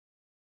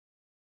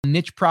on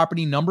niche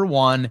property number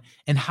one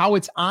and how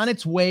it's on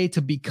its way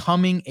to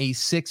becoming a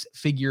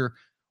six-figure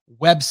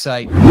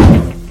website.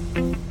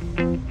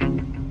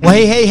 Well,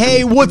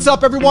 hey, what's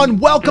up, everyone?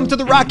 Welcome to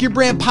the Rock Your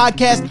Brand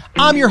podcast.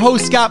 I'm your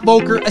host, Scott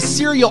Voelker, a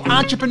serial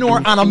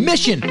entrepreneur on a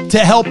mission to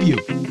help you.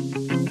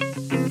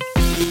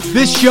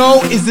 This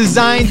show is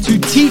designed to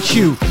teach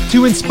you,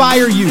 to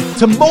inspire you,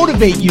 to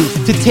motivate you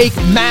to take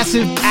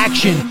massive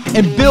action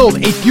and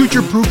build a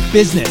future-proof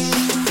business.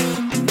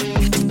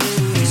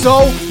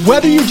 So,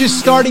 whether you're just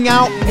starting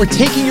out or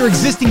taking your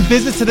existing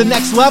business to the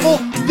next level,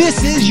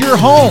 this is your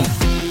home.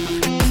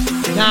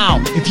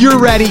 Now, if you're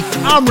ready,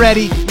 I'm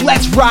ready.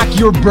 Let's rock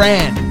your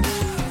brand.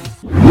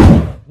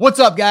 What's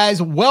up,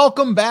 guys?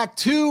 Welcome back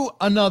to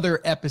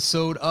another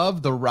episode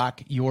of the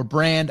Rock Your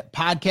Brand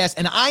podcast.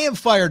 And I am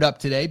fired up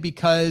today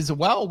because,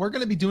 well, we're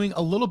going to be doing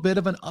a little bit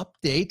of an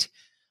update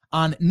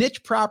on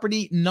niche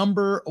property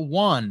number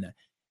one.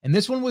 And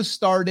this one was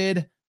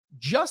started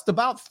just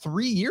about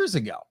 3 years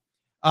ago.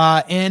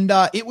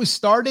 It was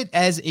started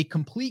as a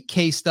complete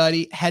case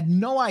study, had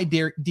no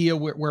idea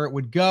where it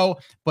would go,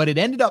 but it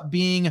ended up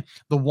being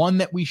the one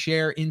that we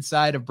share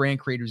inside of Brand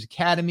Creators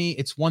Academy.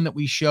 It's one that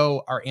we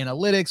show our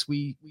analytics.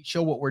 We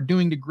show what we're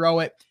doing to grow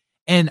it.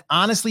 And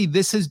honestly,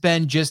 this has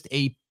been just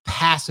a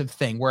passive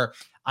thing where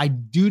I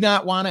did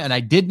not want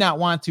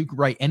to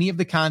write any of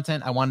the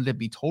content. I wanted it to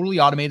be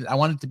totally automated. I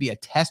wanted it to be a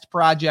test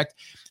project.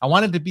 I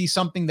wanted it to be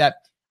something that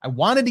I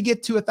wanted to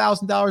get to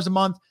 $1,000 a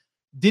month.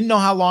 Didn't know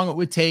how long it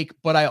would take,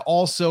 but I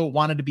also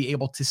wanted to be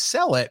able to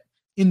sell it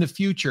in the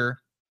future,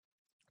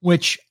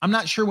 which I'm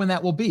not sure when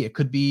that will be. It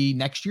could be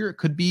next year. It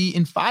could be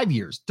in 5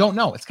 years. Don't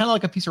know. It's kind of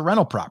like a piece of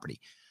rental property.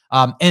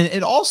 And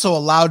it also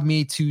allowed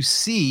me to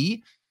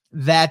see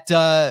that,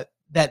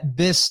 that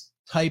this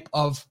type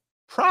of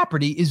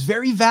property is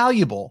very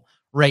valuable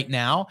right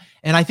now.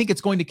 And I think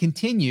it's going to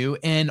continue.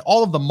 And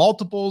all of the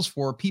multiples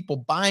for people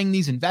buying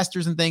these,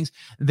 investors and things,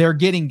 they're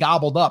getting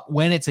gobbled up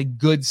when it's a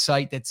good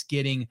site that's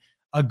getting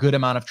a good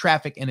amount of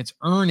traffic and it's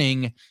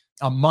earning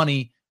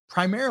money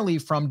primarily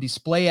from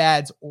display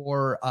ads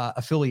or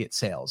affiliate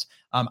sales.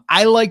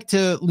 I like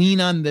to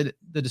lean on the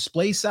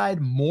display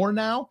side more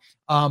now,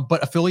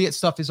 but affiliate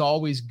stuff is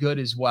always good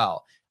as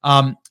well.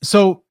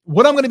 So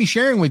what I'm going to be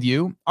sharing with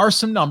you are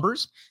some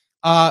numbers,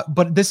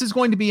 but this is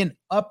going to be an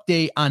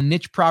update on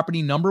niche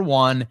property number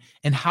one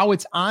and how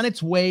it's on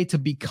its way to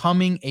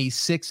becoming a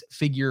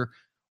six-figure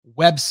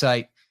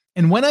website.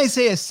 And when I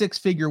say a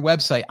six-figure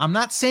website, I'm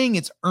not saying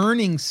it's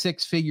earning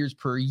six figures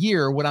per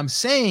year. What I'm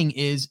saying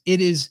is it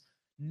is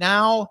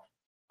now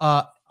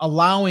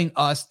allowing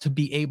us to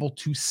be able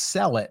to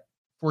sell it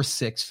for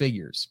six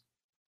figures.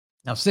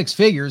 Now, six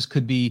figures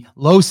could be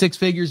low six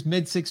figures,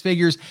 mid six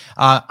figures.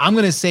 I'm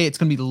going to say it's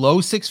going to be low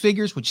six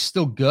figures, which is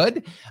still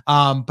good.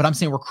 But I'm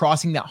saying we're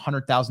crossing that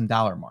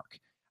 $100,000 mark.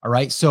 All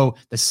right. So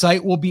the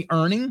site will be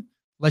earning,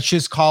 let's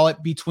just call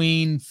it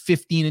between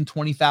 $15,000 and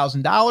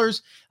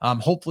 $20,000.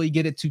 Hopefully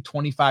get it to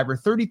 $25,000 or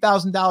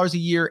 $30,000 a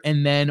year.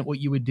 And then what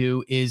you would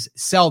do is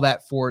sell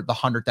that for the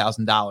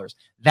 $100,000.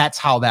 That's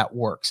how that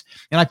works.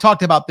 And I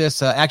talked about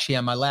this actually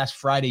on my last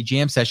Friday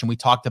jam session. We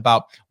talked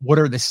about what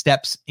are the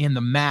steps in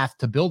the math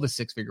to build a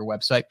six-figure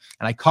website.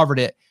 And I covered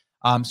it.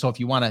 So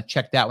if you want to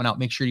check that one out,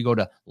 make sure you go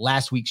to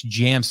last week's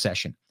jam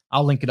session.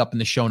 I'll link it up in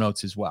the show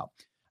notes as well.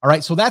 All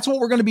right. So that's what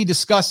we're going to be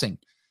discussing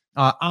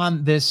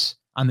on this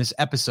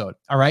episode.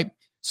 All right.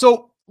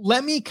 So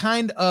let me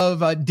kind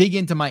of dig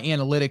into my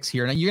analytics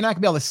here. Now you're not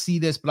gonna be able to see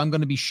this, but I'm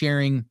going to be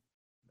sharing.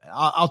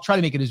 I'll try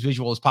to make it as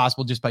visual as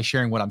possible just by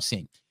sharing what I'm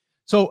seeing.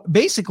 So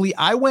basically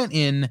I went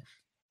in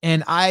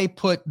and I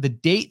put the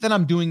date that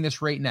I'm doing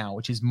this right now,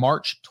 which is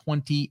March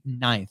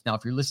 29th. Now,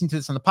 if you're listening to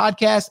this on the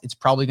podcast, it's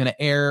probably going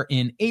to air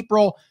in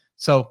April.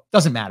 So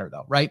doesn't matter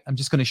though, right? I'm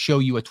just going to show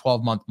you a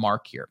 12-month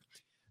mark here.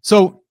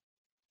 So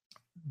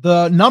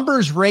the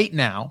numbers right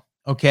now,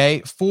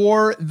 okay,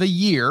 for the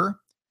year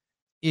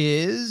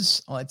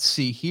is, let's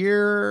see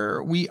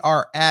here, we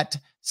are at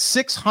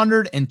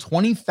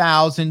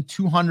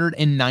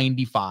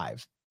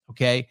 620,295.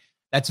 Okay,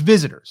 that's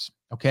visitors,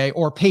 okay,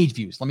 or page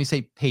views. Let me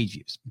say page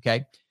views,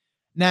 okay.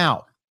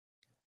 Now,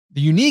 the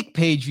unique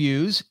page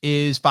views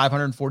is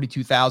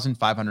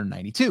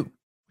 542,592,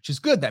 which is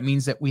good. That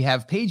means that we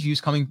have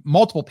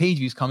multiple page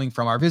views coming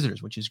from our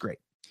visitors, which is great.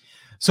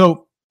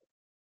 So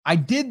I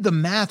did the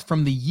math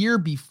from the year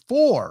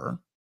before,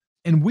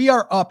 and we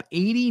are up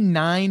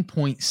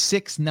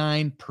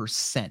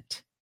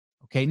 89.69%.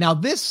 Okay. Now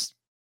this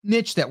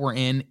niche that we're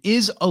in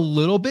is a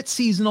little bit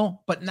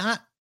seasonal, but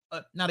not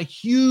a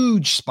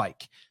huge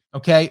spike.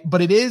 Okay.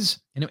 But it is,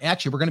 and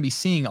actually we're going to be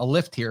seeing a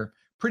lift here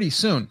pretty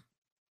soon.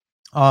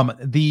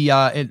 And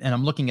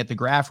I'm looking at the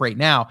graph right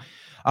now.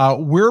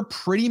 We're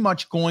pretty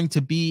much going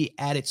to be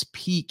at its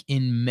peak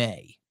in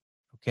May.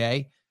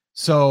 Okay.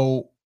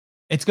 So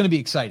it's going to be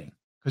exciting.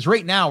 Because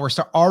right now we're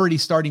already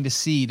starting to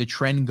see the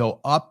trend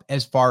go up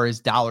as far as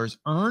dollars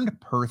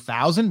earned per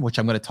thousand, which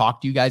I'm going to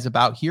talk to you guys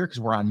about here because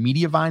we're on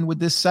Mediavine with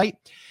this site.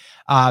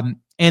 And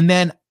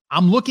then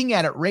I'm looking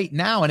at it right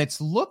now and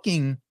it's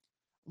looking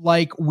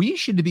like we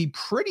should be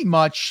pretty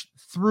much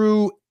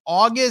through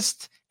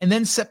August And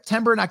then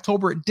September and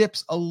October, it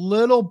dips a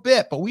little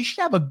bit, but we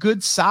should have a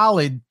good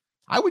solid,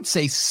 I would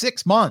say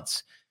 6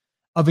 months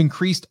of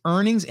increased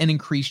earnings and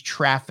increased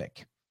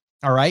traffic.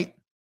 All right.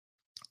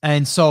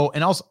 And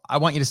also, I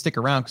want you to stick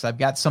around because I've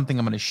got something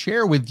I'm going to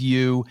share with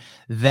you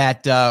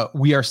that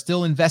we are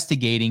still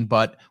investigating,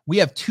 but we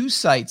have 2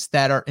 sites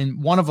that are,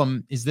 and one of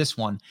them is this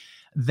one,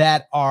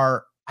 that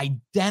are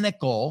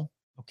identical,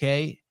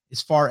 okay,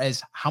 as far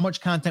as how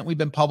much content we've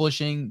been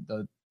publishing,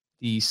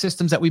 the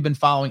systems that we've been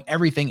following,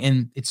 everything.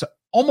 And it's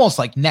almost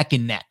like neck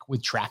and neck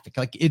with traffic.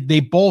 Like they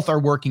both are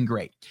working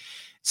great.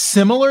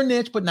 Similar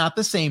niche, but not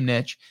the same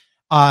niche.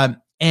 And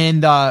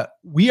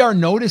we are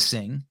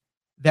noticing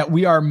that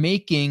we are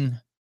making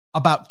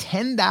about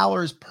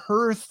 $10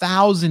 per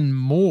 1,000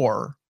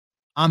 more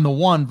on the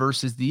one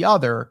versus the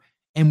other.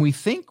 And we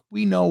think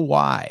we know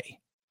why.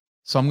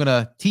 So I'm going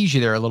to tease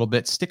you there a little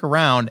bit. Stick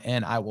around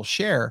and I will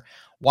share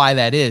why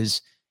that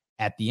is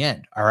at the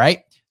end. All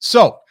right.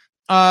 So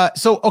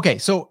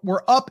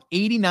we're up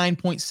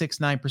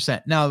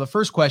 89.69%. Now, the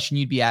first question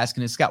you'd be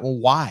asking is, Scott, well,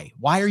 why?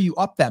 Why are you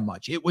up that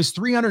much? It was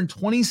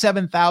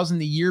 327,000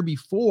 the year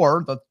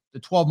before, the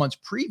 12 months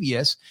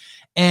previous,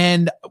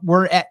 and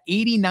we're at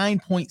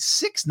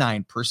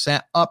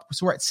 89.69% up.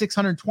 So we're at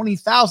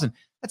 620,000.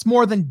 That's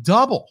more than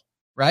double,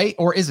 right?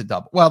 Or is it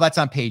double? Well, that's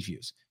on page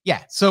views.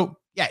 Yeah. So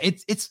yeah,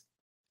 it's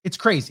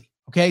crazy.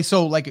 Okay.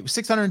 So like it was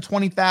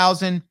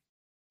 620,000.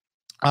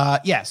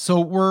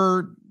 So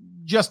we're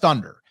just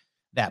under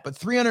that, but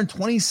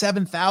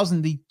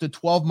 327,000 the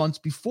 12 months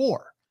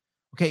before.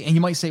 Okay. And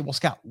you might say, well,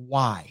 Scott,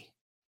 why?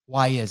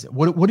 Why is it?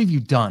 What have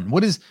you done?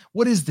 What is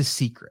the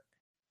secret?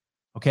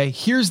 Okay.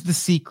 Here's the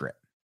secret.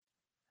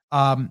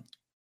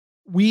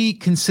 We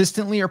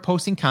consistently are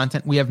posting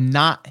content. We have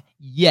not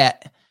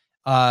yet,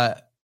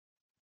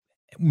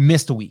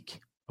 missed a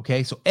week.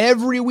 Okay. So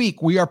every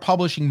week we are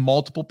publishing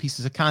multiple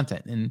pieces of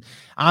content, and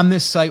on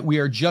this site, we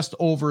are just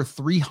over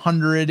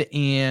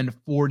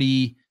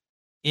 340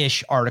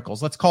 ish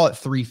articles. Let's call it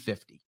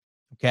 350.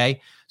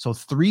 Okay. So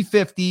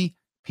 350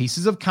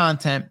 pieces of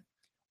content.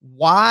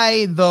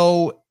 Why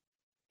though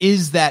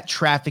is that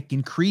traffic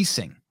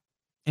increasing?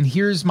 And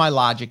here's my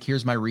logic.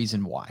 Here's my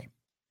reason why.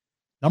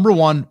 Number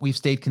one, we've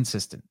stayed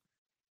consistent.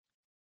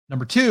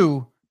 Number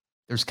two,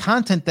 there's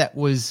content that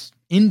was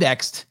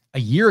indexed a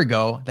year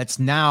ago that's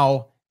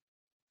now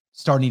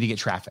starting to get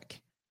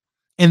traffic.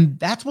 And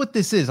that's what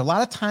this is. A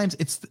lot of times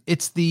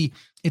it's the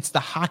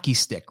hockey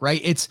stick, right?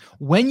 It's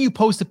when you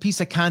post a piece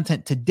of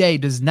content today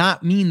does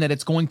not mean that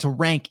it's going to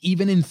rank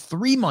even in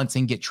 3 months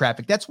and get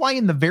traffic. That's why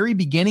in the very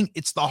beginning,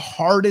 it's the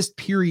hardest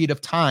period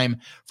of time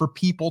for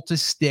people to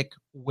stick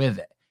with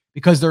it,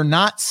 because they're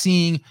not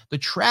seeing the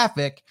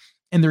traffic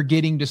and they're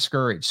getting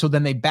discouraged. So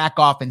then they back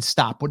off and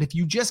stop. But if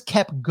you just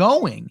kept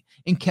going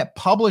and kept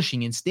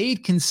publishing and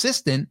stayed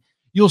consistent,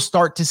 you'll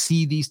start to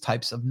see these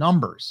types of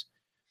numbers,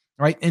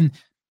 right? And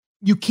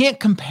you can't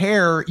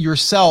compare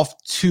yourself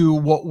to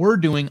what we're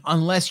doing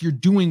unless you're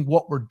doing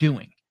what we're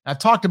doing. I've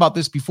talked about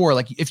this before.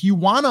 Like if you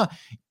want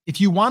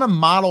to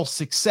model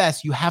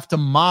success, you have to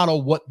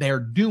model what they're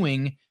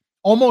doing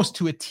almost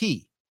to a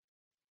T.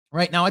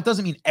 Right now, it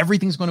doesn't mean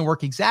everything's going to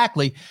work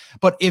exactly,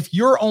 but if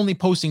you're only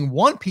posting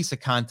one piece of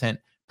content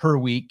per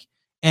week,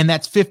 and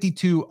that's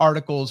 52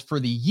 articles for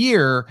the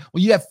year,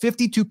 well, you have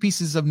 52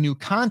 pieces of new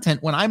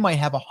content when I might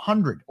have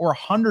 100 or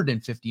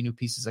 150 new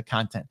pieces of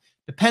content,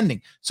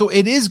 depending. So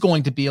it is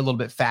going to be a little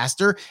bit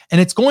faster,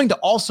 and it's going to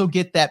also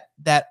get that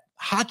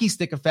hockey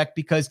stick effect,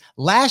 because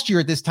last year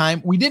at this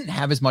time, we didn't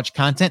have as much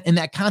content, and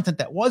that content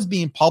that was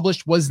being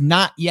published was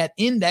not yet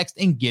indexed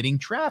and getting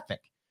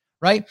traffic,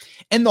 right?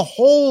 And the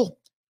whole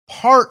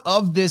part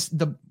of this,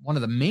 one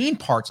of the main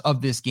parts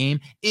of this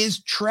game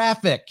is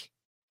traffic.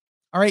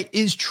 All right,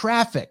 is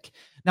traffic.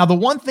 Now, the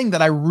one thing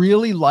that I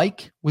really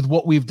like with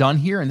what we've done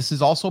here, and this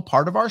is also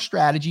part of our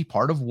strategy,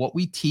 part of what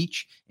we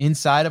teach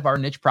inside of our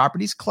niche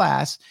properties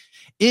class,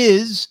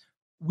 is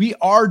we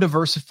are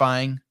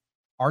diversifying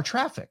our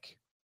traffic.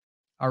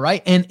 All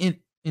right. And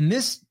in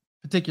this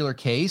particular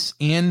case,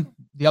 and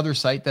the other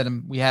site that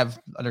we have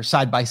that are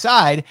side by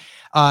side,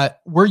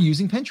 we're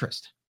using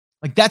Pinterest.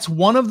 Like that's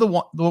one of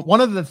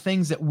the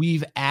things that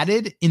we've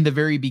added in the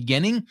very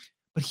beginning.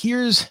 But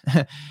here's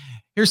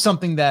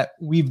something that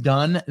we've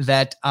done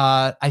that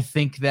I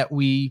think that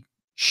we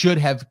should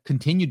have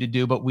continued to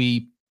do, but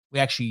we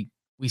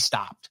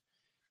stopped.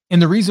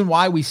 And the reason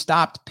why we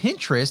stopped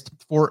Pinterest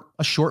for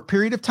a short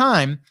period of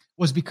time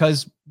was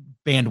because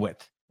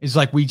bandwidth is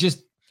like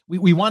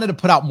we wanted to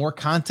put out more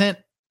content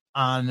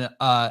on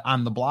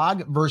the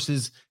blog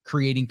versus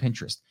creating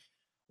Pinterest.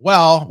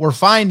 Well, we're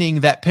finding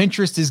that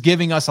Pinterest is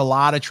giving us a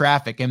lot of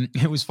traffic. And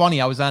it was funny.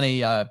 I was on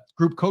a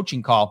group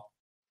coaching call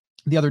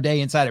the other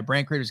day inside of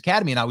Brand Creators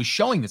Academy, and I was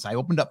showing this. I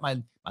opened up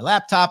my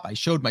laptop. I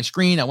showed my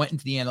screen. I went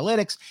into the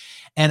analytics,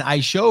 and I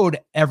showed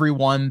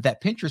everyone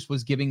that Pinterest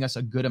was giving us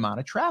a good amount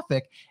of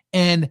traffic.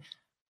 And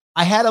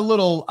I had a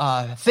little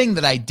thing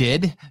that I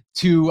did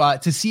to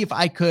see if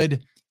I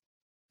could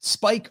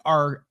spike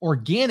our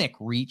organic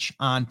reach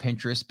on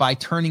Pinterest by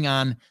turning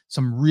on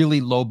some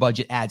really low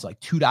budget ads, like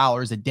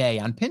 $2 a day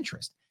on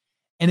Pinterest.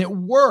 and it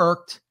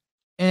worked.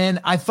 And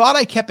I thought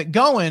I kept it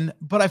going,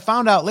 but I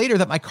found out later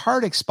that my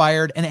card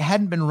expired and it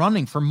hadn't been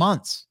running for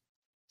months.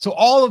 So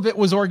all of it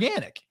was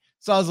organic.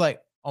 So I was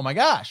like, oh my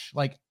gosh,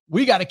 like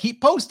we got to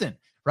keep posting,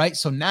 right?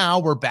 So now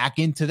we're back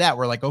into that.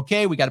 We're like,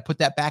 okay, we got to put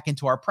that back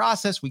into our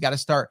process. We got to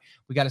start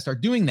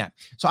doing that.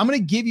 So I'm going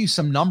to give you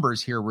some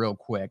numbers here real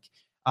quick.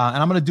 And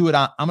I'm going to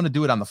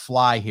do it on the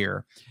fly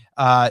here.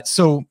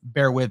 So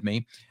bear with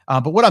me.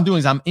 But what I'm doing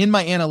is I'm in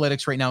my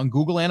analytics right now in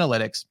Google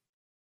Analytics,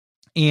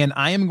 and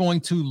I am going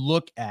to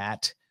look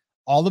at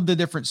all of the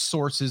different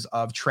sources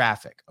of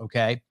traffic.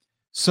 Okay.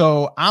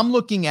 So I'm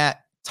looking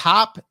at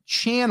top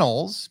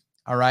channels.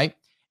 All right.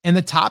 And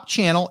the top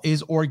channel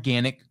is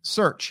organic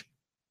search.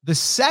 The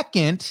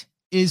second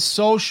is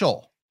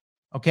social.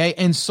 Okay.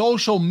 And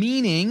social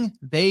meaning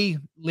they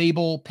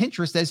label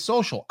Pinterest as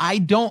social. I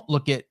don't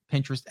look at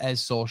Pinterest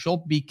as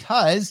social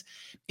because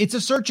it's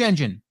a search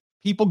engine.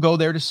 People go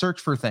there to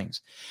search for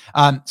things.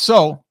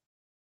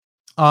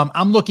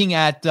 I'm looking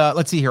at,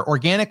 let's see here.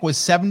 Organic was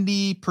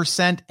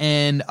 70%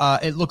 and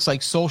it looks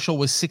like social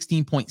was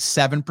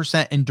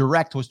 16.7% and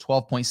direct was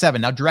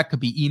 12.7%. Now direct could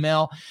be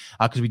email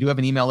because we do have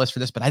an email list for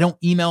this, but I don't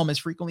email them as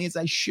frequently as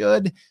I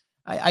should.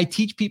 I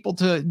teach people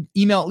to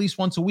email at least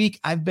once a week.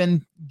 I've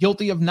been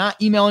guilty of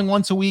not emailing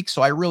once a week,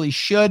 so I really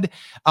should.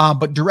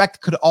 But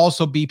direct could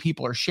also be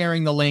people are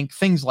sharing the link,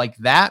 things like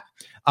that.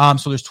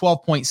 So there's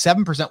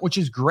 12.7%, which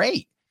is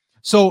great.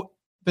 So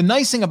the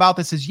nice thing about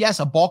this is, yes,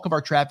 a bulk of our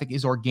traffic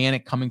is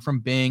organic coming from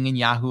Bing and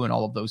Yahoo and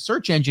all of those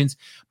search engines,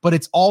 but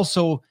it's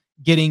also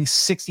getting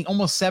 16,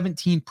 almost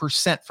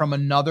 17% from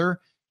another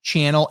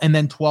channel, and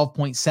then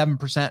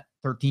 12.7%,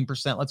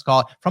 13%, let's call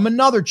it, from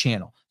another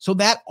channel. So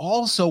that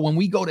also, when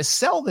we go to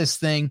sell this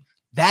thing,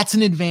 that's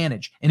an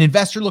advantage. An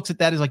investor looks at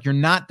that as like, you're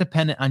not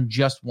dependent on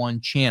just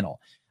one channel.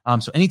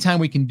 So anytime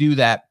we can do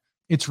that,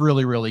 it's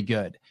really, really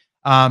good.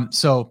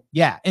 So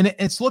yeah, and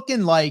it's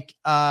looking like,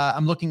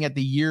 I'm looking at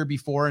the year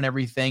before and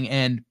everything.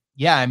 And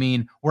yeah, I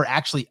mean, we're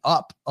actually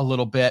up a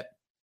little bit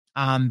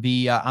on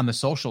the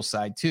social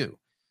side too.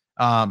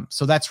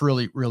 So that's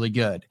really, really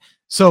good.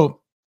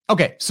 So,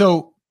 okay.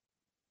 So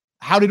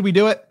how did we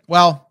do it?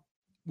 Well,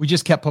 we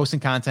just kept posting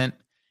content.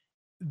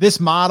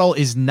 This model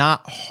is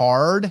not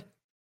hard.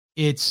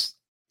 It's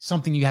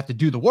something you have to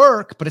do the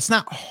work, but it's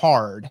not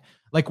hard.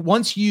 Like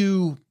once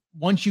you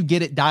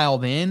get it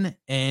dialed in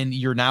and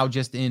you're now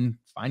just in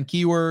find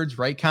keywords,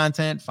 write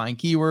content, find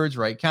keywords,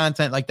 write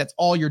content, like that's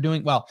all you're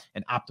doing. Well,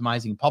 and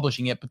optimizing and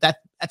publishing it, but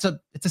it's a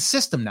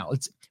system now.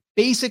 It's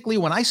basically,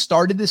 when I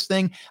started this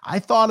thing, I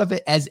thought of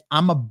it as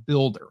I'm a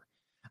builder.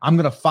 I'm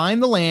going to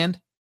find the land.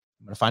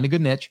 I'm going to find a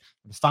good niche,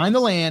 I'm going to find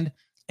the land.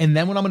 And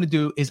then what I'm going to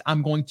do is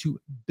I'm going to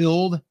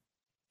build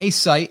a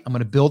site. I'm going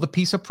to build a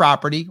piece of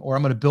property, or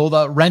I'm going to build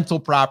a rental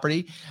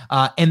property.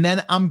 And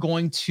then I'm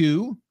going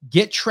to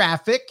get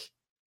traffic.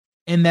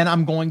 And then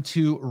I'm going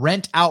to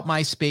rent out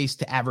my space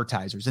to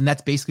advertisers. And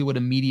that's basically what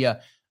a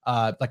media,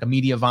 like a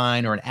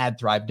Mediavine or an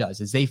AdThrive does,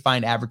 is they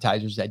find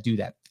advertisers that do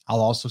that. I'll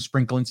also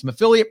sprinkle in some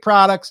affiliate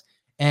products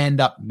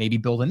and maybe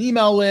build an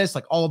email list,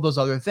 like all of those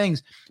other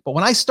things. But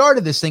when I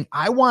started this thing,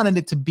 I wanted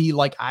it to be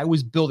like I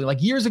was building,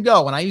 like years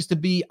ago when I used to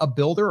be a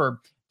builder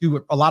or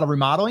do a lot of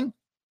remodeling,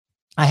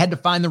 I had to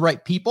find the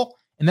right people.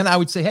 And then I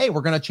would say, hey,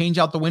 we're going to change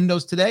out the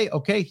windows today.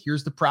 Okay,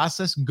 here's the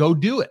process. Go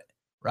do it.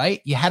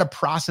 Right? You had a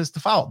process to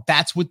follow.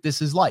 That's what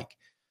this is like.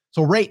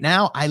 So right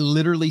now, I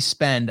literally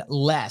spend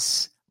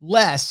less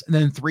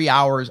than 3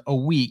 hours a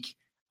week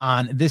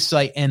on this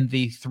site and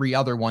the 3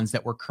 other ones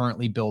that we're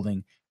currently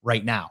building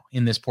right now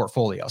in this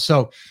portfolio.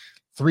 So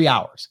 3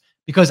 hours,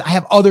 because I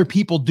have other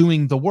people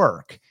doing the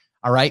work.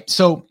 All right.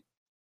 So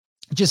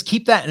just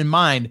keep that in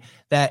mind,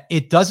 that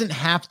it doesn't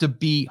have to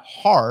be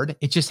hard.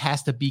 It just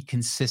has to be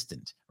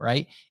consistent,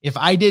 right? If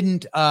I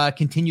didn't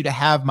continue to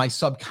have my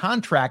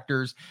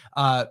subcontractors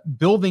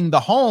building the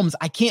homes,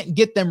 I can't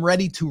get them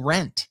ready to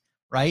rent,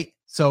 right?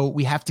 So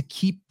we have to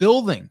keep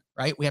building,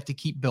 right? We have to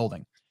keep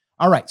building.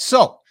 All right.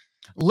 So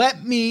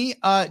let me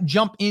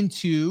jump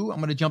into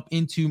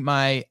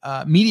my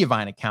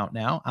Mediavine account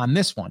now on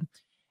this one.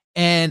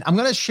 And I'm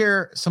going to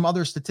share some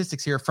other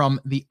statistics here from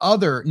the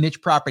other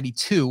Niche Property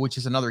 2, which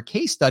is another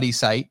case study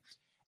site,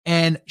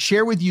 and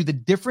share with you the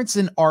difference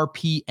in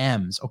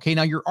RPMs. Okay,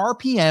 now your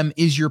RPM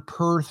is your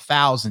per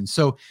 1,000.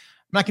 So I'm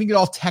not going to get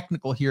all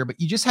technical here, but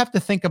you just have to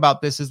think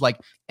about this as like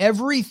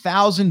every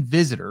 1,000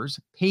 visitors,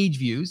 page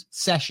views,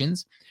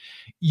 sessions,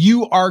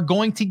 you are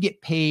going to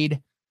get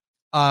paid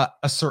a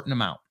certain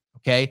amount.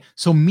 Okay,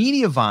 so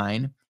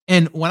Mediavine.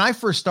 And when I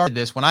first started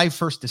this, when I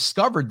first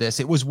discovered this,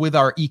 it was with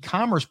our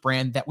e-commerce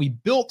brand that we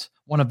built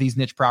one of these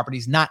niche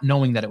properties, not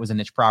knowing that it was a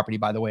niche property,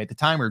 by the way. At the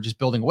time, we were just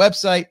building a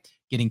website,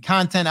 getting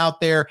content out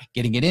there,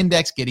 getting it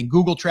indexed, getting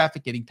Google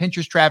traffic, getting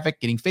Pinterest traffic,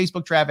 getting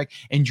Facebook traffic,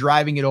 and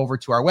driving it over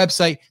to our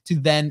website to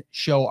then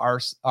show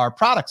our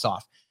products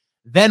off.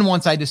 Then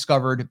once I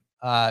discovered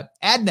ad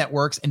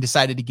networks and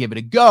decided to give it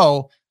a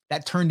go,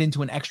 that turned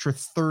into an extra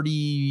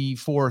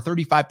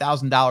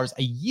 $35,000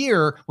 a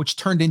year, which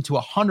turned into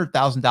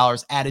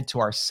 $100,000 added to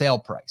our sale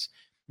price.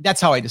 That's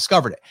how I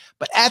discovered it.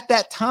 But at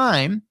that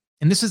time,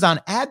 and this is on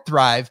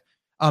AdThrive,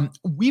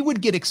 we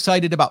would get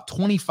excited about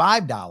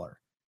 $25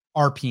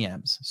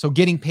 RPMs. So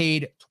getting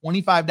paid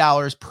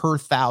 $25 per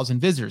 1,000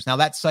 visitors. Now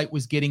that site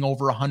was getting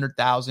over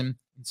 100,000, in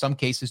some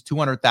cases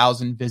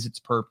 200,000 visits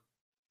per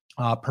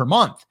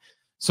month.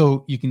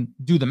 So you can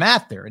do the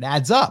math there. It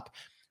adds up.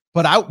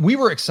 But we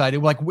were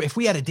excited. Like if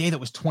we had a day that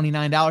was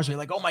 $29, we're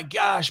like, oh my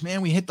gosh, man,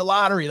 we hit the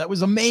lottery. That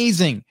was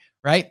amazing,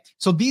 right?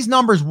 So these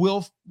numbers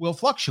will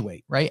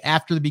fluctuate, right?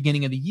 After the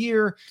beginning of the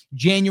year,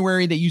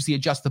 January, they usually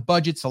adjust the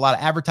budgets. A lot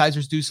of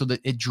advertisers do so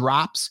that it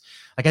drops.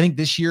 Like I think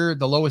this year,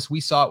 the lowest we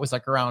saw it was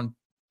like around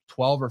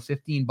 12 or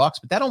 $15, but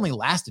that only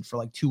lasted for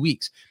like 2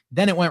 weeks.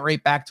 Then it went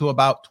right back to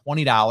about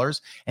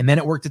 $20, and then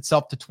it worked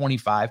itself to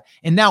 25.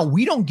 And now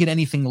we don't get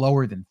anything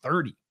lower than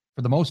 30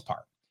 for the most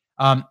part.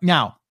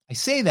 Now, I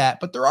say that,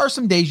 but there are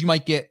some days you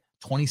might get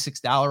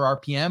 $26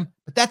 RPM,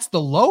 but that's the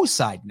low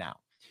side now.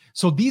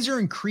 So these are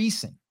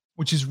increasing,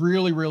 which is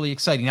really, really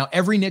exciting. Now,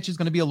 every niche is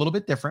going to be a little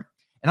bit different.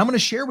 And I'm going to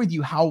share with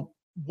you how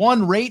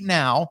right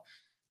now,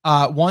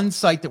 one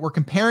site that we're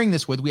comparing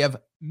this with, we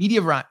have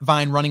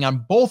Mediavine running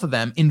on both of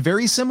them in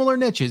very similar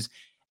niches,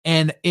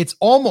 and it's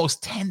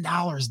almost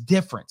 $10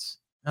 difference.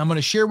 I'm going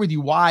to share with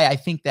you why I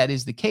think that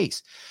is the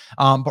case.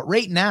 But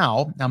right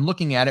now, I'm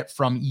looking at it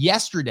from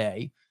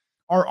yesterday.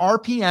 Our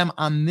RPM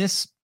on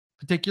this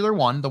particular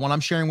one, the one I'm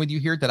sharing with you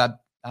here that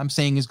I'm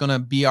saying is going to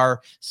be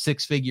our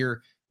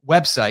 6-figure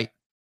website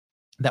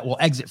that will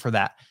exit for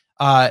that,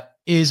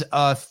 is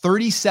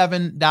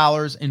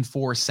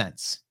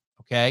 $37.04.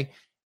 Okay.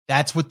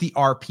 That's what the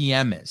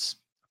RPM is.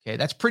 Okay.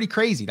 That's pretty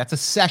crazy. That's a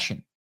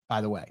session,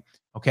 by the way.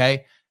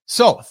 Okay.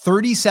 So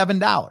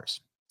 $37.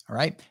 All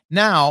right.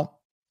 Now,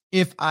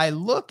 if I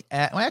look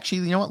at, well, actually,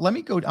 you know what? Let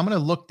me go. I'm going to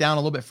look down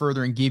a little bit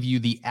further and give you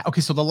okay.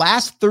 So the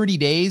last 30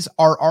 days,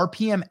 our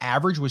RPM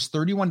average was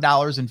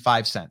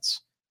 $31.05.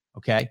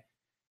 Okay.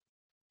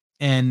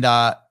 And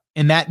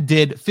that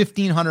did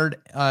 $1,500,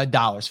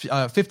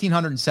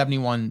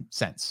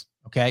 $1,571.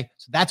 Okay.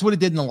 So that's what it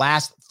did in the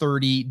last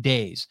 30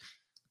 days.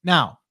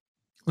 Now,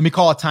 let me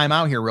call a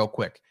timeout here real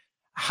quick.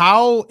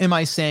 How am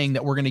I saying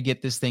that we're going to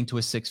get this thing to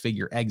a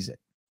 6-figure exit?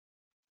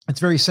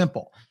 It's very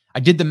simple. I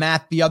did the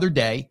math the other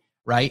day.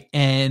 Right.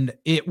 And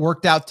it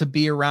worked out to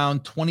be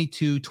around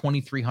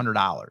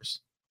 $2,300.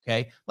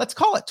 Okay. Let's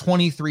call it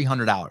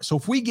 $2,300. So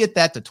if we get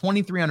that to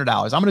 $2,300,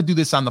 I'm going to do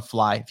this on the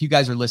fly. If you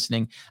guys are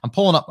listening, I'm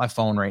pulling up my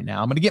phone right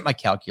now. I'm going to get my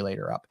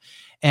calculator up,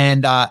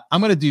 and I'm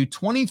going to do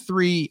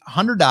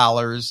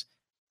 $2,300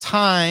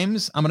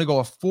 times, I'm going to go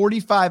a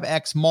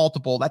 45x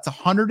multiple. That's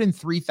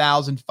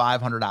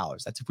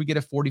 $103,500. That's if we get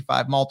a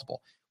 45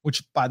 multiple,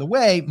 which, by the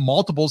way,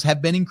 multiples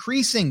have been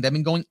increasing. They've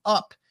been going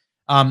up.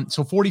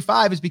 So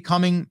 45 is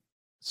becoming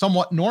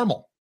somewhat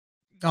normal.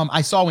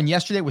 I saw one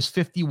yesterday was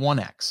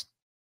 51x.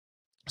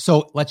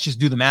 So let's just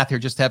do the math here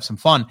just to have some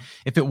fun.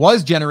 If it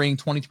was generating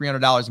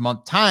 $2,300 a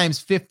month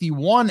times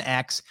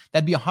 51x,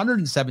 that'd be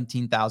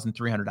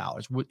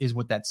 $117,300 is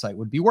what that site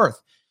would be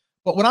worth.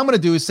 But what I'm going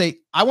to do is say,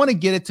 I want to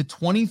get it to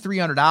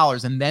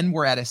 $2,300, and then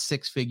we're at a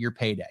 6-figure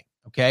payday.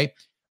 Okay.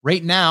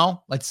 Right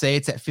now, let's say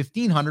it's at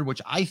 $1,500,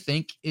 which I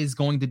think is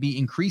going to be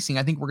increasing.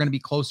 I think we're going to be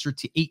closer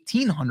to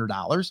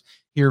 $1,800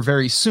 here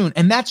very soon.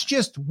 And that's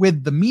just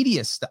with the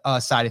media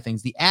side of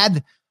things, the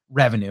ad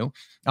revenue.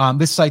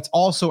 This site's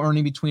also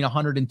earning between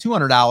 $100 and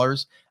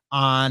 $200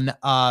 on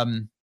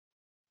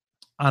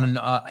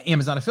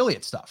Amazon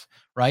affiliate stuff,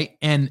 right?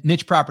 And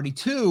Niche Property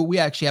 2, we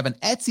actually have an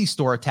Etsy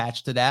store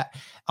attached to that.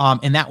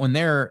 And that one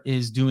there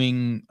is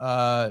doing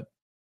a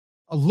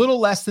little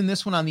less than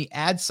this one on the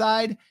ad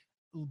side,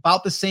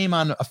 about the same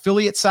on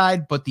affiliate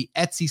side, but the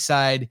Etsy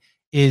side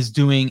is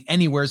doing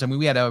anywhere. I mean,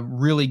 we had a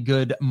really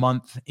good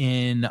month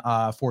in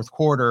fourth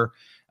quarter,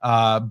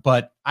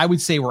 but I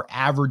would say we're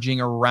averaging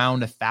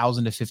around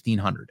 1,000 to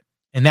 1,500,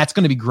 and that's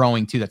going to be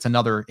growing too. That's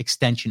another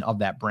extension of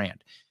that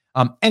brand.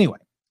 Anyway,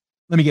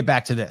 let me get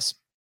back to this.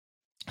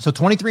 So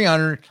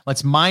 2,300,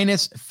 let's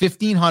minus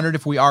 1,500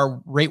 if we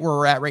are right where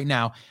we're at right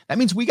now. That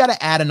means we got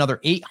to add another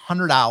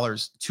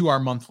 $800 to our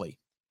monthly,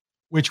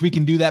 which we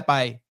can do that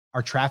by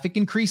our traffic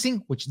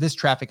increasing, which this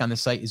traffic on the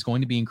site is going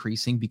to be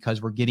increasing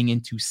because we're getting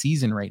into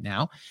season right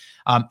now.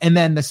 And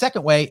then the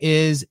second way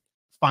is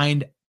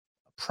find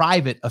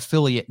private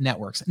affiliate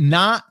networks,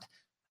 not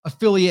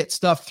affiliate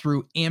stuff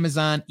through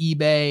Amazon,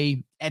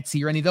 eBay,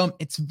 Etsy, or any of them.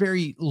 It's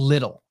very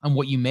little on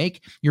what you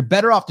make. You're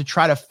better off to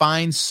try to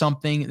find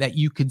something that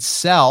you could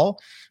sell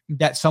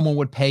that someone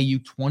would pay you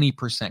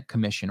 20%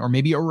 commission, or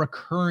maybe a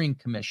recurring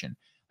commission.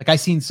 Like I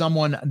seen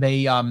someone,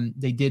 they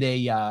did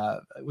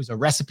it was a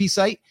recipe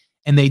site,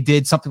 and they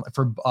did something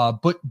for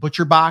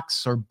Butcher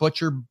Box or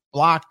Butcher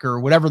Block or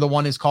whatever the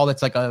one is called.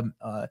 It's like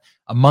a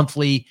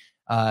monthly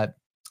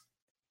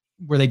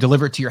where they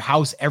deliver it to your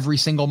house every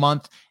single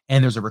month,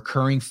 and there's a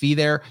recurring fee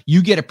there.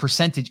 You get a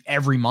percentage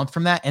every month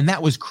from that, and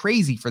that was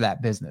crazy for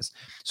that business.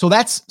 So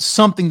that's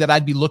something that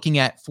I'd be looking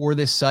at for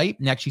this site,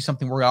 and actually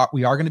something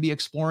we are going to be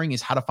exploring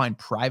is how to find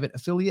private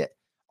affiliate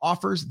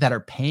offers that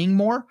are paying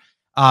more.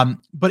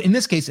 But in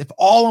this case, if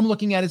all I'm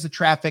looking at is the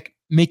traffic,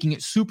 making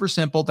it super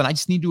simple, then I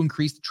just need to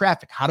increase the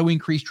traffic. How do we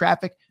increase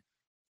traffic?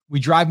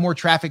 We drive more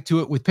traffic to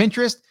it with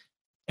Pinterest.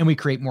 and we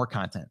create more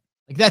content.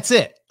 Like that's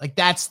it. Like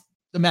that's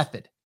the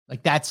method.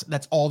 Like that's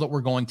all that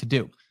we're going to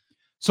do.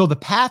 So the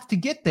path to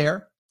get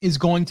there is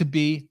going to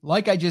be,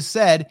 like I just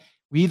said,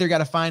 we either got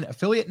to find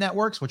affiliate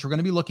networks, which we're going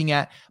to be looking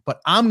at,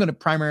 but I'm going to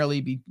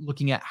primarily be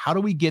looking at how do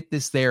we get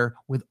this there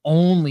with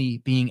only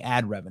being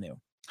ad revenue.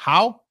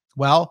 How?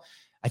 Well,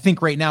 I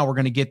think right now we're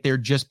going to get there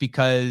just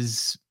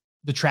because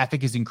the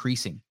traffic is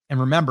increasing.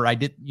 And remember, I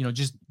did,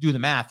 just do the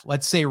math.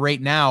 Let's say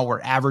right now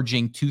we're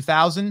averaging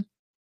 2,000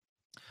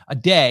 a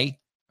day,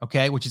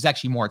 okay, which is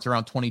actually more. It's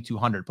around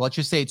 2,200. But let's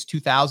just say it's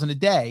 2,000 a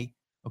day,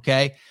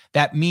 okay?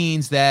 That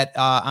means that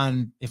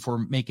if we're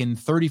making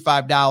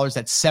 $35,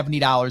 that's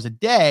 $70 a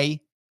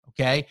day,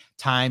 okay,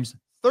 times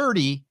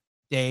 30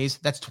 days,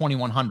 that's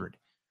 2,100,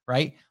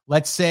 right?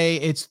 Let's say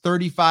it's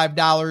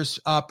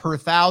 $35 per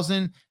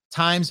 1,000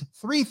 times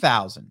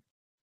 3,000.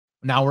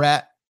 Now we're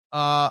at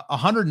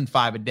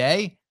 105 a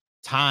day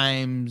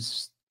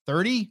times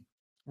 30.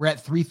 We're at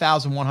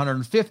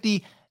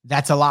 3,150.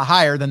 That's a lot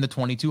higher than the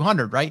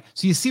 2,200, right?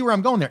 So you see where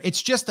I'm going there.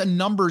 It's just a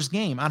numbers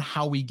game on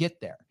how we get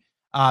there.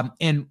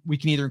 And we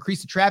can either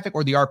increase the traffic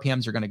or the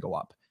RPMs are going to go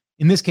up.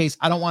 In this case,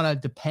 I don't want to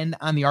depend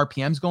on the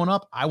RPMs going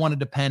up. I want to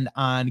depend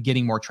on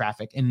getting more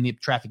traffic and the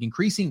traffic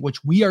increasing,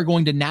 which we are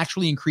going to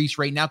naturally increase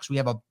right now because we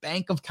have a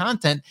bank of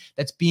content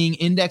that's being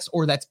indexed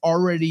or that's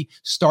already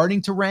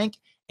starting to rank.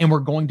 And we're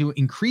going to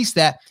increase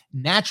that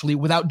naturally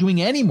without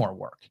doing any more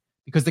work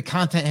because the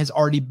content has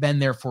already been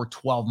there for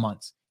 12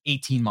 months,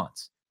 18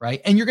 months, right?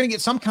 And you're going to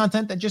get some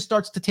content that just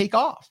starts to take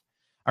off.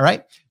 All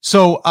right.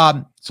 So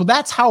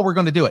that's how we're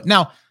going to do it.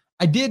 Now,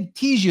 I did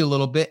tease you a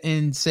little bit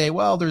and say,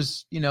 well,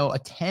 there's, a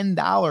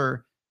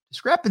 $10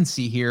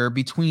 discrepancy here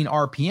between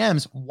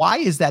RPMs. Why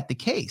is that the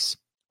case?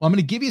 Well, I'm going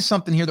to give you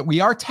something here that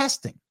we are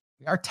testing.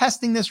 We are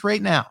testing this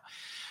right now.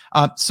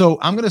 So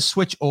I'm going to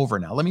switch over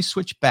now. Let me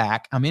switch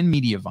back. I'm in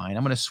Mediavine.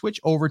 I'm going to switch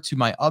over to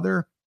my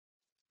other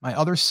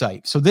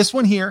site. So this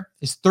one here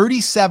is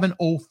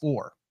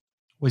 3704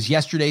 was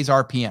yesterday's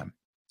RPM.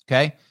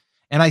 Okay.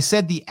 And I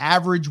said the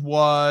average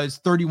was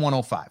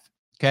 3105.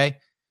 Okay.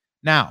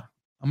 Now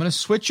I'm going to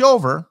switch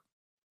over,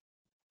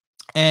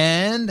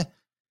 and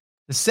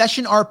the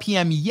session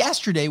RPM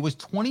yesterday was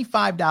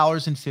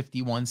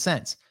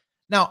 $25.51.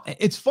 Now,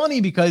 it's funny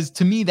because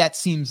to me that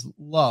seems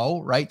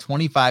low, right?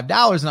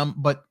 $25.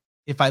 But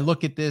if I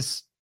look at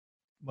this,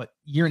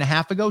 year and a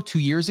half ago, 2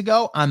 years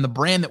ago, on the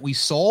brand that we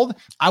sold,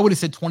 I would have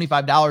said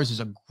 $25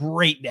 is a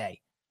great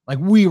day. Like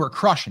we were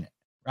crushing it,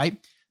 right?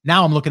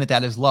 Now I'm looking at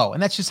that as low,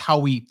 and that's just how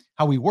we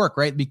work,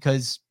 right?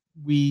 Because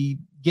we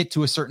get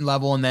to a certain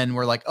level and then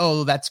we're like,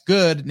 oh, that's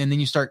good. And then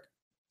you start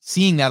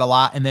seeing that a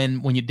lot. And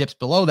then when you dips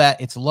below that,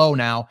 it's low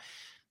now.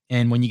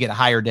 And when you get a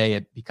higher day,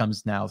 it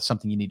becomes now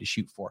something you need to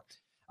shoot for.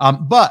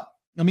 But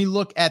let me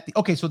look at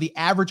so the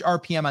average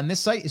RPM on this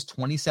site is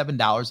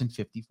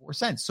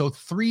 $27.54. So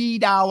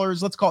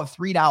 $3, let's call it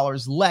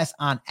 $3 less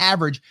on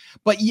average.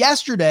 But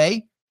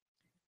yesterday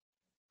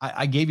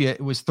I gave you,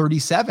 it was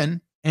 37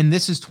 and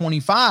this is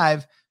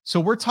 25. So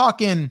we're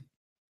talking,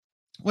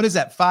 what is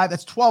that?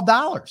 That's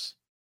 $12.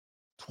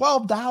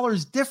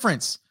 $12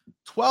 difference.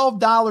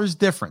 $12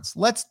 difference.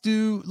 Let's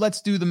do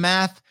the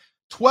math.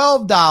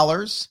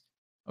 $12,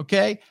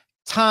 okay,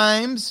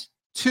 times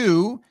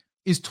 2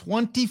 is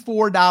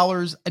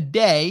 $24 a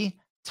day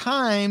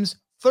times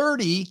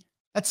 30.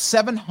 That's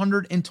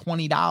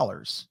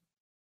 $720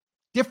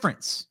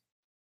 difference.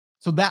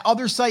 So that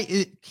other site,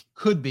 it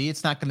could be,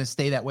 it's not going to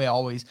stay that way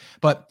always,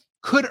 but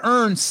could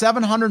earn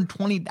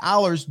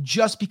 $720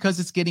 just because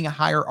it's getting a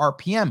higher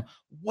RPM.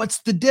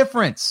 What's the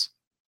difference?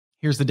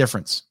 Here's the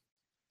difference.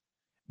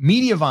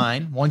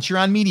 Mediavine, once you're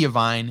on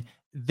Mediavine,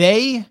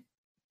 they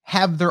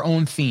have their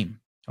own theme,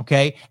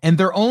 okay? And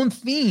their own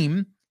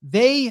theme,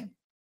 they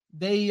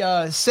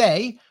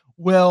say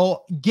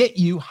will get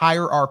you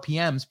higher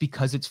RPMs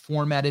because it's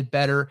formatted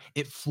better,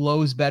 it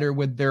flows better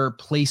with their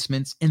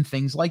placements and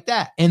things like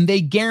that. And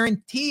they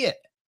guarantee it.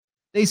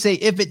 They say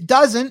if it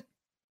doesn't,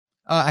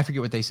 I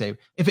forget what they say.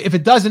 If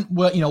it doesn't,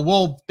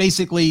 we'll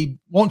basically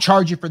won't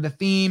charge you for the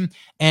theme.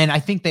 And I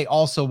think they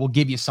also will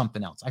give you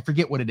something else. I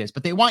forget what it is,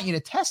 but they want you to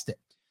test it.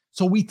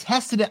 So we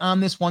tested it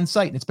on this one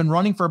site and it's been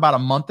running for about a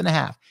month and a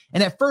half.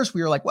 And at first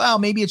we were like, well,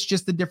 maybe it's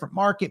just a different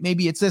market.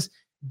 Maybe it's this.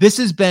 This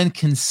has been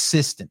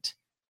consistent.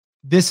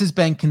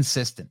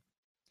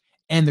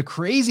 And the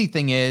crazy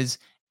thing is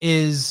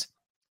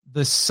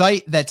the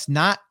site that's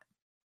not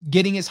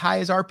getting as high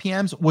as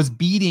RPMs was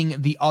beating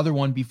the other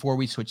one before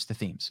we switched to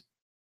themes.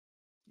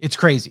 It's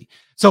crazy.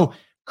 So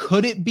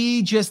could it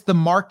be just the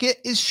market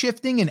is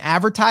shifting and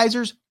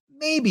advertisers?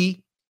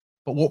 Maybe.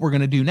 But what we're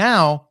going to do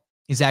now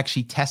is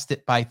actually test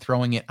it by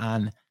throwing it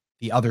on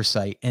the other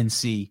site and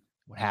see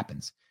what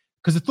happens.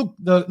 Because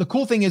the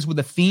cool thing is with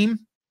a theme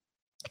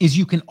is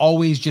you can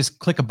always just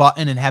click a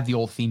button and have the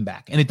old theme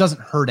back. And it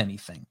doesn't hurt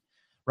anything,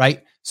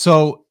 right?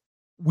 So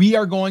we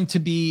are going to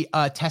be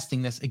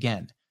testing this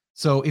again.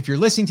 So if you're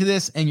listening to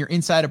this and you're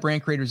inside of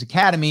Brand Creators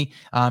Academy,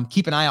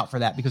 keep an eye out for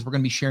that because we're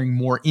going to be sharing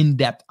more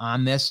in-depth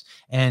on this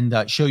and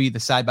show you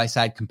the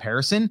side-by-side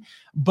comparison.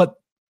 But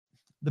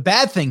the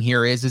bad thing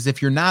here is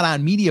if you're not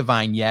on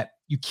Mediavine yet,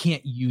 you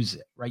can't use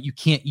it, right? You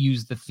can't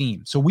use the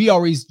theme. So we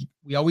always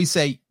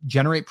say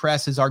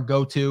GeneratePress is our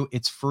go-to.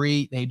 It's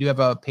free. They do have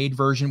a paid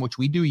version, which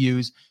we do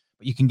use,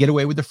 but you can get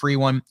away with the free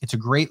one. It's a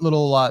great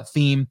little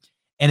theme,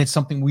 and it's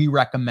something we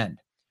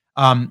recommend.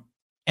 And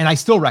I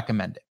still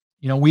recommend it.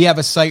 You know, we have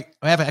a site.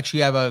 I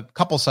have a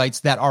couple sites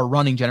that are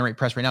running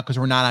GeneratePress right now because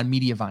we're not on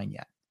Mediavine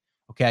yet.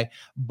 Okay.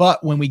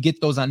 But when we get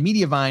those on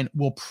Mediavine,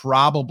 we'll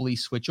probably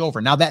switch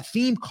over. Now that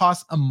theme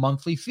costs a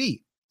monthly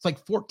fee. It's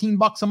like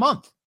 $14 a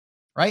month.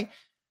 Right?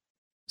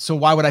 So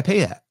why would I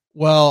pay that?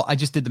 Well, I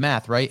just did the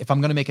math, right? If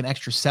I'm going to make an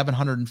extra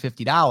 $750,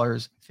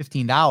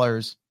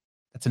 $15,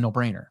 that's a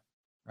no-brainer,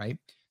 right?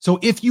 So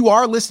if you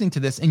are listening to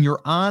this and you're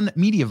on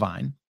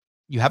Mediavine,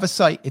 you have a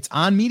site, it's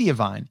on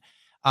Mediavine,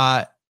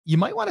 you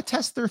might want to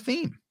test their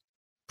theme.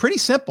 Pretty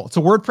simple. It's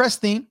a WordPress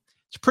theme.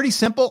 It's pretty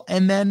simple.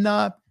 And then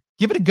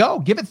give it a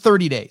go. Give it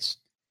 30 days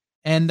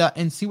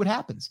and see what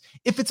happens.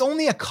 If it's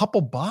only a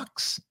couple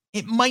bucks,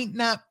 it might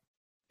not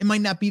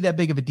be that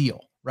big of a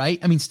deal. Right?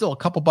 I mean, still a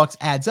couple bucks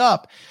adds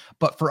up.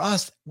 But for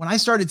us, when I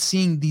started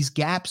seeing these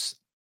gaps,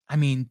 I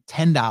mean,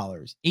 $10,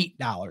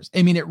 $8,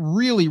 I mean, it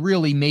really,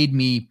 really made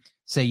me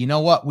say, you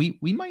know what, we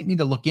might need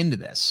to look into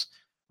this,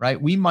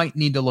 right? We might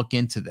need to look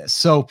into this.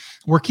 So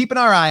we're keeping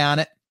our eye on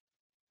it.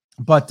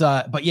 But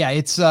yeah,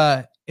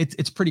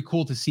 it's pretty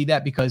cool to see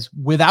that, because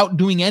without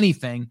doing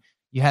anything,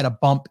 you had a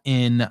bump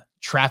in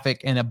traffic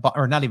and a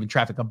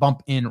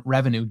bump in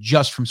revenue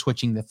just from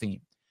switching the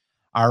theme.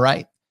 All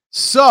right.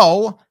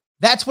 So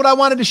that's what I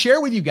wanted to share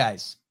with you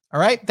guys. All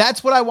right.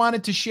 That's what I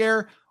wanted to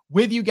share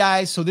with you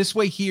guys. So this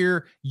way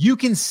here, you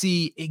can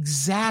see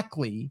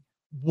exactly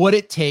what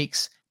it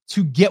takes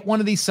to get one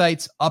of these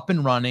sites up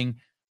and running,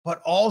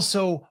 but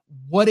also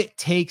what it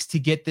takes to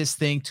get this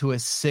thing to a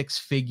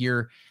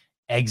 6-figure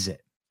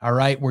exit. All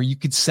right. Where you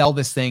could sell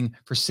this thing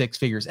for 6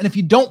 figures. And if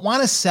you don't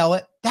want to sell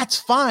it, that's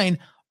fine.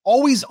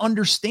 Always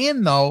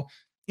understand though,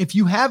 if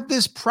you have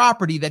this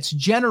property that's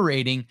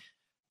generating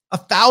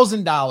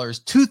 $1,000,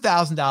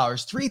 $2,000,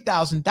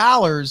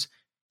 $3,000,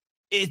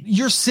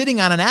 you're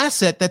sitting on an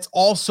asset that's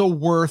also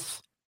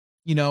worth,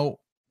 you know,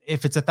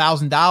 if it's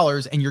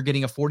 $1,000 and you're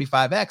getting a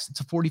 45X,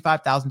 it's a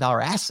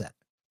 $45,000 asset.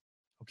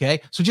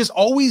 Okay. So just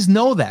always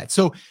know that.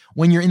 So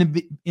when you're in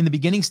the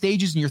beginning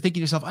stages and you're thinking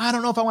to yourself, I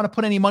don't know if I want to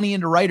put any money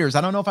into writers.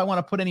 I don't know if I want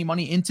to put any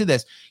money into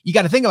this. You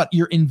got to think about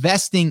you're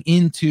investing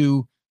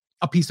into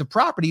a piece of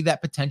property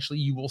that potentially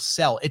you will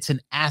sell. It's an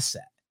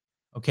asset.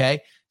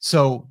 Okay.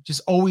 So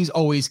just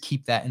always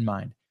keep that in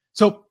mind.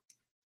 So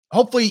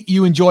hopefully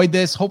you enjoyed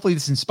this. Hopefully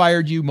this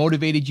inspired you,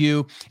 motivated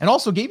you, and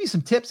also gave you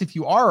some tips if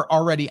you are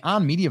already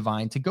on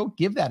Mediavine to go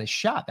give that a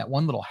shot, that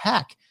one little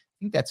hack. I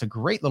think that's a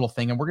great little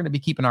thing, and we're going to be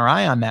keeping our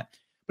eye on that.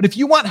 But if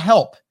you want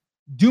help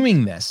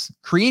doing this,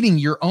 creating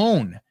your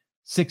own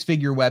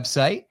 6-figure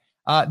website,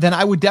 then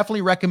I would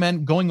definitely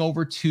recommend going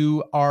over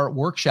to our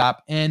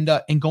workshop and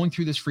going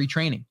through this free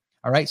training.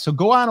 All right. So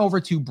go on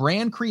over to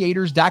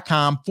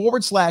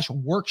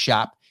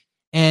brandcreators.com/workshop.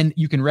 And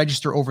you can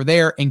register over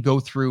there and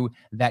go through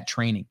that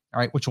training, all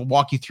right, which will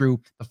walk you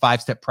through the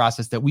 5-step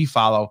process that we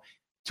follow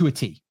to a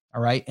T,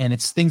 all right? And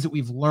it's things that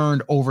we've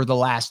learned over the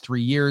last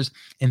 3 years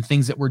and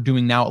things that we're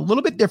doing now a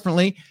little bit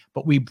differently,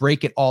 but we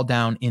break it all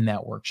down in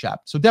that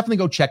workshop. So definitely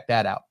go check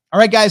that out. All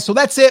right, guys, so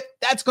that's it.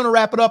 That's going to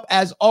wrap it up.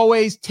 As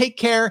always, take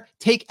care,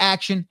 take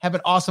action, have an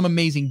awesome,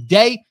 amazing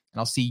day, and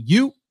I'll see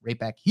you right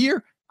back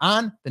here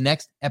on the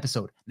next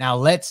episode. Now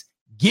let's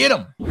get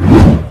them.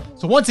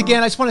 So once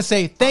again, I just want to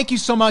say thank you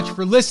so much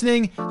for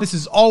listening. This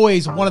is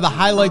always one of the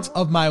highlights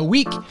of my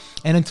week.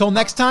 And until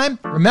next time,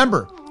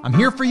 remember, I'm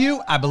here for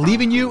you. I believe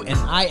in you, and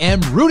I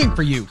am rooting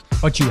for you.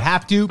 But you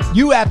have to,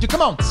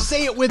 come on,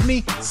 say it with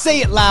me,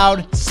 say it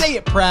loud, say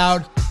it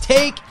proud,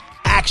 take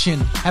action.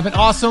 Have an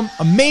awesome,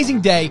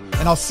 amazing day,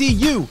 and I'll see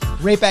you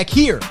right back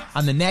here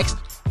on the next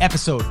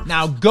episode.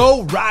 Now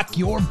go rock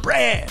your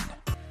brand.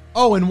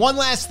 Oh, and one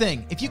last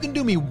thing. If you can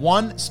do me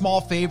one small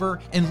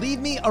favor and leave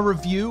me a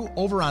review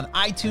over on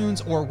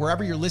iTunes or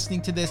wherever you're listening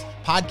to this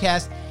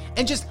podcast,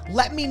 and just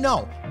let me know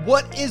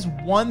what is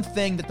one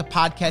thing that the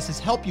podcast has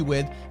helped you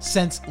with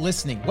since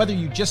listening, whether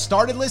you just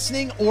started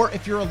listening or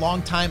if you're a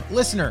longtime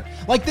listener.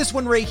 Like this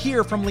one right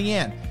here from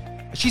Leanne.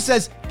 She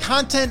says,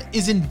 content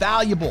is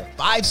invaluable,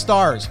 5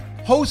 stars.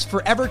 Host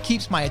forever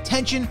keeps my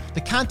attention. The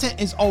content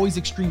is always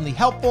extremely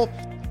helpful.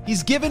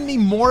 He's given me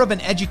more of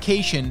an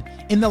education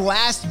in the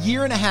last 1.5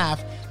 years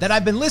that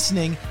I've been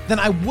listening than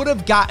I would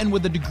have gotten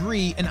with a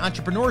degree in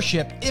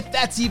entrepreneurship, if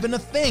that's even a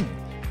thing.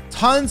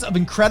 Tons of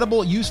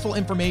incredible, useful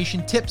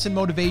information, tips, and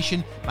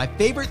motivation. My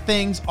favorite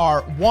things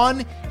are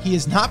 1, he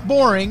is not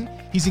boring.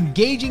 He's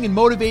engaging and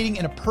motivating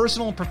in a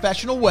personal and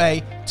professional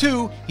way.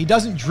 2, he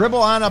doesn't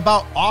dribble on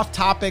about off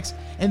topics.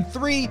 And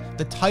 3,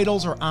 the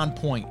titles are on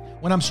point.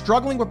 When I'm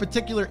struggling with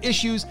particular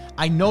issues,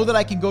 I know that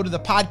I can go to the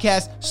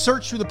podcast,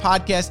 search through the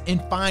podcast, and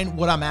find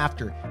what I'm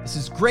after. This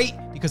is great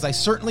because I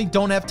certainly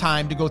don't have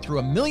time to go through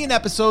 1 million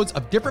episodes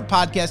of different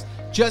podcasts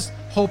just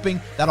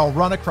hoping that I'll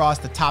run across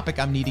the topic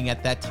I'm needing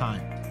at that time.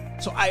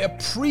 So I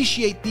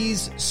appreciate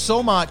these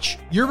so much.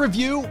 Your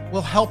review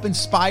will help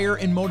inspire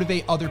and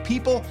motivate other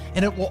people,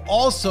 and it will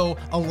also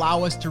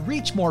allow us to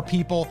reach more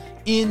people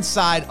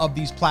inside of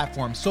these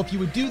platforms. So if you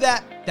would do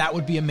that, that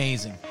would be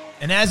amazing.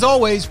 And as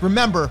always,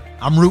 remember,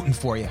 I'm rooting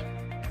for you.